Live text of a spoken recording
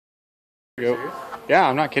Go. Yeah,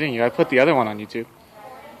 I'm not kidding you. I put the other one on YouTube.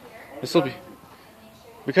 This will be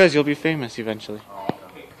because you'll be famous eventually.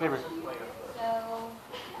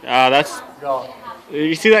 That's.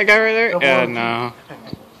 You see that guy right there? Yeah, no.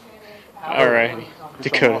 All right,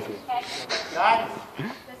 Dakota. This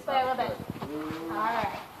way a little bit. All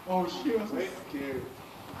right. Oh shit, I'm so scared.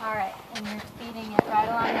 All right, and you're feeding it right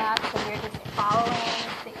along that, so you're just following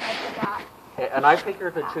the edge of that. And I figure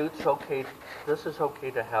the jute's okay. This is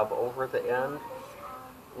okay to have over the end.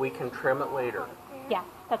 We can trim it later. Yeah,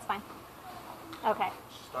 that's fine. Okay.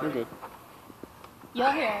 You're good.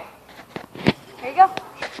 You'll hear it. Here you go.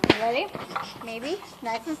 You ready? Maybe.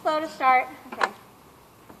 Nice and slow to start. Okay.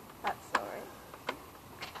 That's slow, right?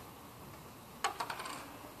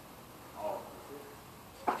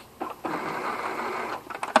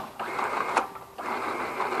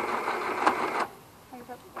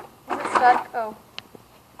 Is it stuck? Oh.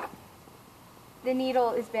 The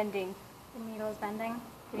needle is bending. The needle is bending?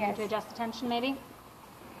 You need to adjust the tension, maybe?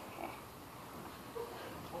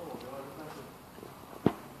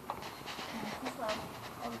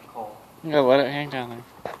 Yeah, let it hang down there.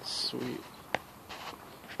 Sweet.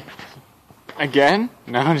 Again?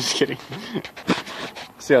 No, I'm just kidding.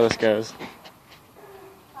 See how this goes.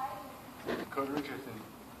 Code Richardson,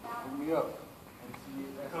 hook me up. And see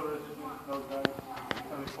that Code Richardson, those guys,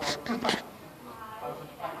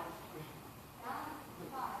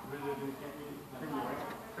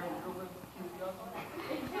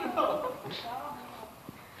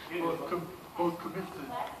 both committed.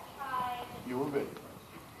 You were big.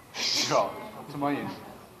 Yeah, up to my end.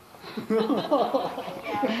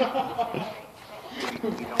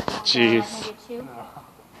 Jeez. Maybe two?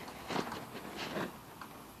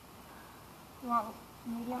 You want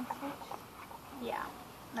medium stitch? Yeah,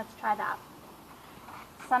 let's try that.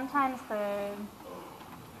 Sometimes the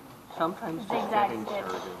Sometimes just zigzag getting stitch.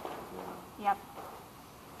 started. Yep.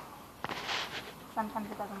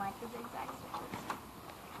 Sometimes it doesn't like the zigzag stitches.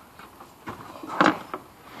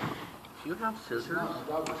 Do you have scissors?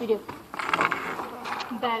 We do.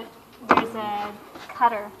 But there's a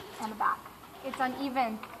cutter on the back. It's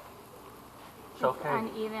uneven. It's okay.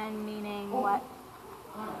 Uneven meaning what?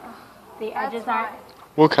 The edges aren't.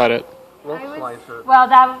 We'll cut it. We'll slice it. Well,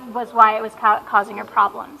 that was why it was causing her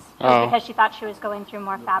problems. It was Oh. because she thought she was going through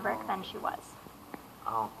more fabric than she was.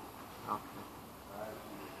 Oh, okay.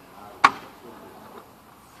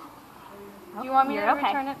 Do you want me to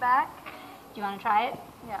return it back? Do you want to try it?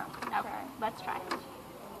 Yeah. Okay, let's try it.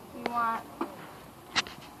 You want...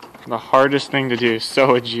 The hardest thing to do is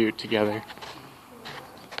sew a jute together.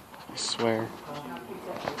 I swear.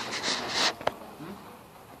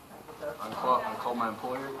 I call my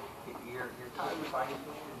employer.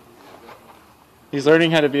 He's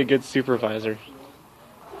learning how to be a good supervisor.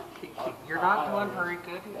 You're not doing very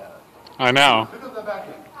good yet. I know. Pick up that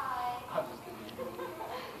vacuum.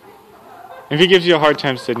 If he gives you a hard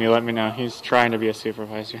time, Sydney, let me know. He's trying to be a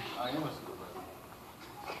supervisor. I am a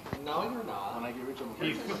supervisor. No, you're not. When I get rich, I'm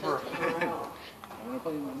a supervisor. I'm going to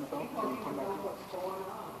play in the NFL. I'm going to come back to us.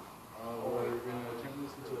 We're going to turn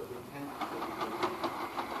this into a big tent.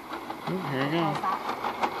 Ooh, here we go.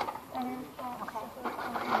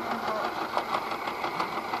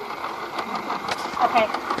 Okay,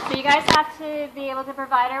 so you guys have to be able to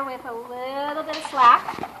provide her with a little bit of slack.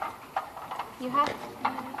 You have to.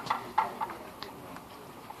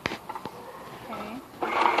 Okay.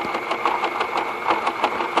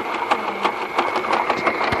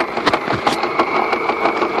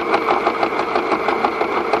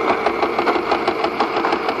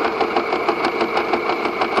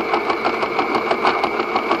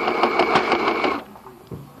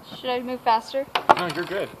 Should I move faster? No, you're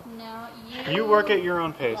good. No, You work at your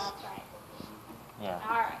own pace. That's right. Yeah.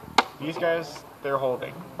 All right. These guys, they're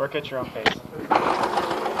holding. Work at your own pace.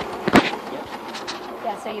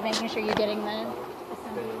 Yeah, so you're making sure you're getting the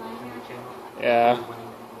assembly line here. Yeah.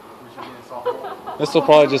 This will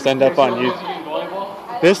probably just end up on you.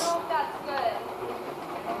 This? That's good.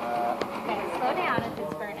 Okay, slow down if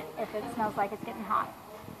it's burning, if it smells like it's getting hot.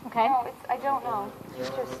 Okay? No, I don't know. It's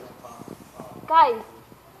just... Guys,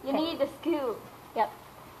 you need to scoot. Yep.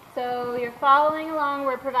 So you're following along.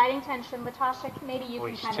 We're providing tension. Latasha, maybe you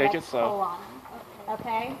can kind take of it slow. pull on.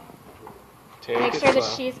 Okay? Take Make it sure that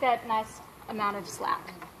slow. she's got a nice amount of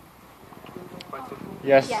slack.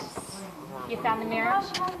 Yes. Yes. You found the mirror?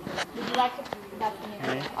 Would you like to? That's the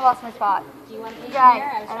mirror. I lost my spot. Do you want to use the Guys,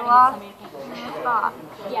 mirror? I was trying lost to get somebody to my spot.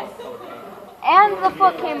 Yes. And the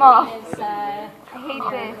foot came off. Is I hate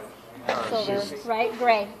this. silver, right?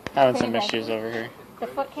 Gray. Having some Pretty gray. issues over here. The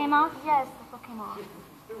foot came off? Yes, the foot came off.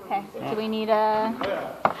 Okay. Do we need directions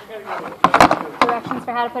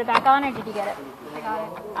for how to put it back on, or did you get it? I got it.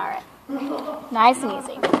 All right. Nice and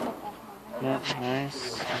easy. Yeah,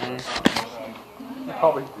 nice. You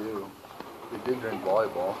probably do. They did during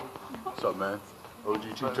volleyball. What's up, man? OG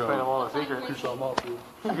two-tone. Playing them all in secret. Who's something up, dude?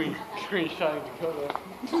 Screenshotting Dakota.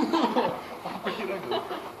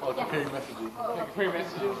 Oh, it's a ping messages. Free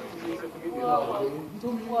messages.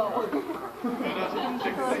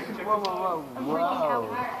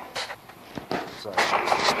 Sorry.